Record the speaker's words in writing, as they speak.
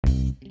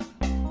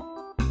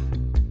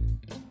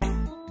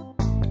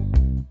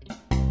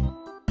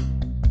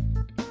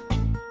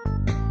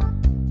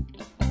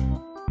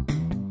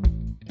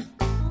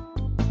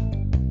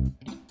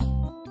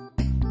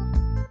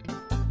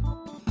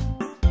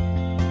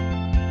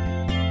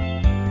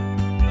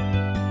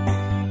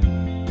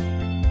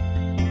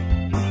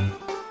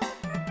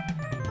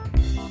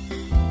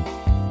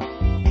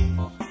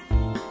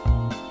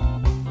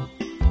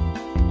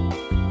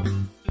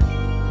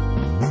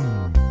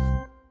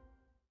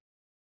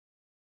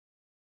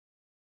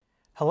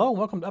Hello and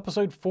welcome to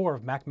episode 4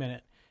 of Mac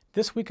Minute.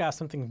 This week I have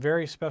something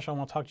very special I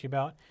want to talk to you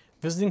about.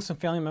 Visiting some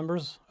family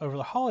members over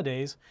the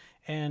holidays,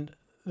 and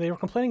they were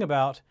complaining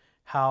about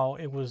how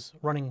it was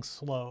running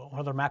slow,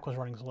 or their Mac was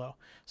running slow.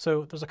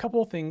 So there's a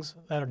couple of things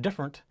that are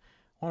different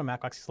on a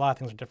Mac. Actually, a lot of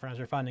things are different as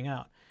you're finding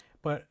out.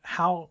 But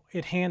how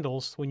it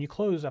handles when you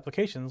close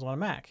applications on a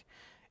Mac.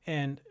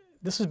 And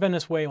this has been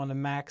this way on the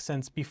Mac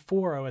since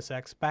before OS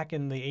X, back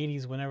in the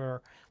 80s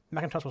whenever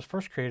Macintosh was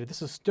first created.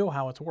 This is still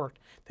how it's worked.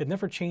 They've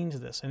never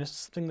changed this, and it's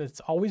something that's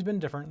always been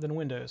different than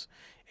Windows,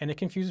 and it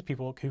confuses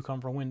people who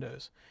come from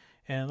Windows.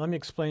 And let me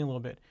explain a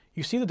little bit.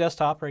 You see the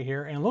desktop right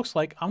here, and it looks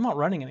like I'm not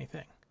running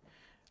anything.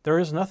 There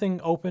is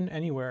nothing open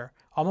anywhere.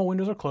 All my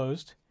windows are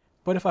closed,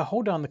 but if I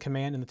hold down the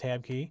Command and the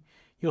Tab key,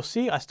 you'll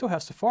see I still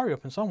have Safari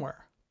open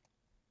somewhere.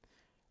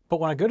 But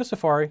when I go to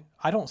Safari,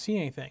 I don't see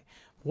anything.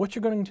 What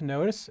you're going to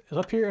notice is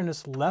up here in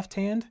this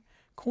left-hand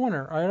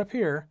corner, right up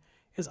here,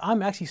 is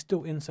I'm actually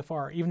still in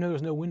Safari, even though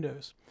there's no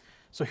windows.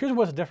 So here's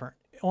what's different.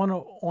 On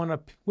a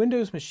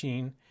Windows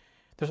machine,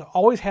 there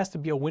always has to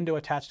be a window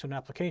attached to an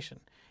application.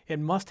 It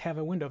must have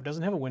a window. If it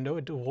doesn't have a window,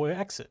 it will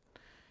exit.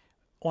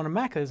 On a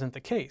Mac, that isn't the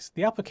case.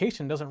 The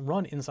application doesn't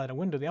run inside a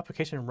window. The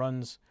application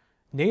runs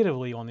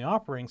natively on the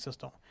operating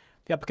system.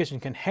 The application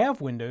can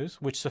have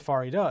windows, which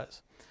Safari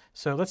does.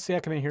 So let's say I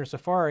come in here to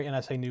Safari and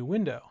I say New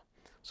Window.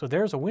 So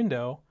there's a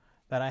window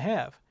that I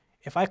have.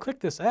 If I click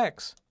this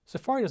X,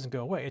 Safari doesn't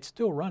go away. It's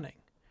still running.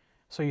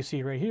 So you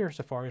see right here,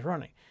 Safari is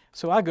running.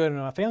 So I go to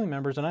my family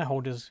members and I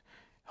hold this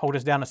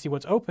down to see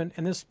what's open,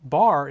 and this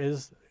bar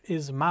is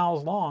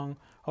miles long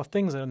of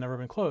things that have never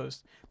been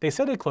closed. They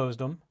said they closed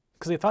them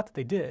because they thought that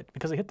they did,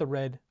 because they hit the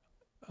red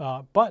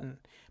button.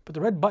 But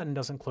the red button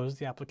doesn't close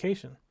the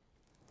application.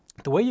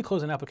 The way you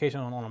close an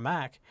application on a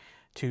Mac,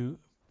 to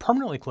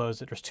permanently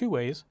close it, there's two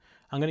ways.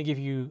 I'm going to give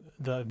you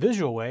the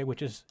visual way,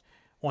 which is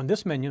on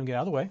this menu, and get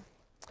out of the way.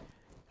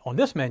 On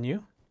this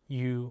menu,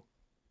 you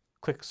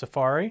click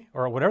Safari,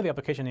 or whatever the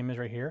application name is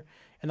right here,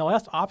 and the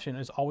last option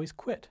is always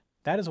quit.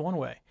 That is one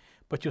way.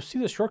 But you'll see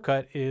the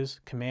shortcut is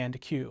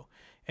Command Q.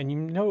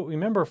 And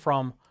remember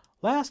from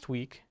last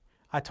week,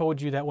 I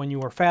told you that when you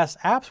were fast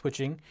app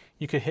switching,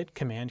 you could hit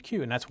Command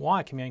Q, and that's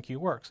why Command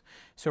Q works.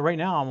 So right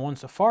now I'm on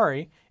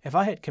Safari. If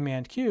I hit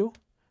Command Q,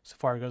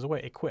 Safari goes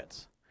away, it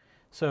quits.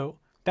 So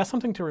that's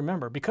something to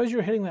remember. Because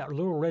you're hitting that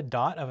little red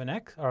dot of an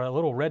X, or a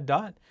little red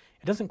dot,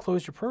 it doesn't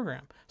close your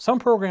program. Some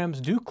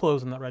programs do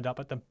close on that red dot,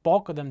 but the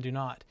bulk of them do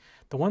not.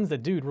 The ones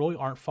that do really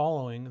aren't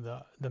following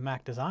the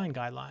Mac design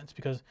guidelines,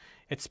 because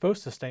it's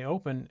supposed to stay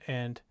open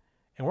and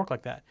work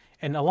like that.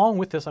 And along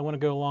with this, I want to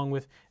go along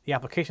with the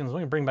applications. Let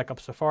me bring back up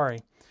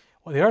Safari.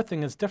 Well, the other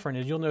thing that's different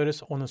is you'll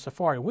notice on the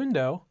Safari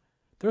window,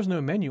 there's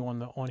no menu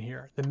on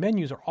here. The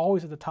menus are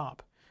always at the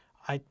top.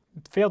 I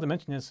failed to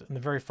mention this in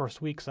the very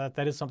first week, so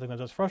that is something that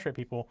does frustrate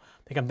people.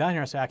 They come down here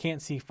and say, I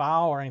can't see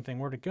file or anything,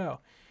 where to go.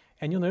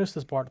 And you'll notice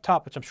this bar at the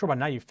top, which I'm sure by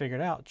now you've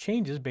figured out,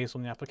 changes based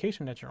on the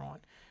application that you're on.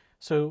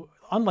 So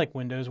unlike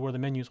Windows, where the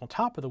menu's on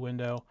top of the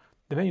window,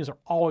 the menus are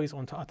always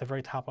on top, at the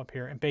very top up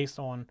here, and based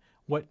on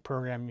what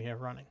program you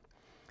have running.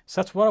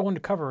 So that's what I wanted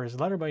to cover, is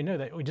let everybody know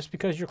that just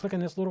because you're clicking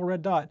this little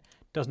red dot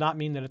does not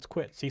mean that it's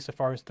quit. See,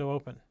 Safari's still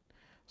open.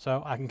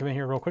 So I can come in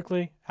here real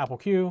quickly, Apple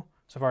Q,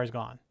 Safari's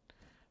gone.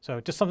 So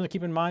just something to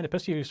keep in mind,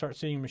 especially if you start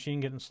seeing your machine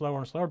getting slower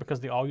and slower,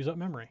 because they all use up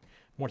memory.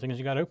 The more things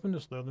you got open,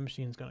 the slower the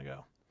machine's going to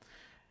go.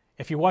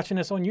 If you're watching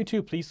this on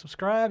YouTube, please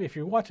subscribe. If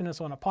you're watching this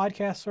on a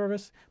podcast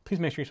service, please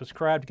make sure you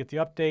subscribe to get the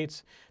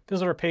updates.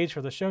 Visit our page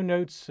for the show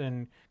notes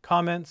and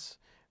comments.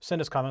 Send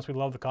us comments. We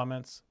love the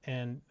comments.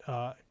 And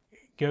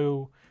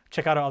go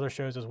check out our other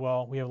shows as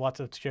well. We have lots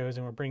of shows,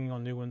 and we're bringing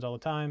on new ones all the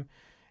time.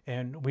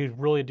 And we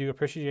really do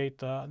appreciate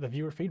the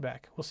viewer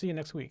feedback. We'll see you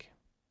next week.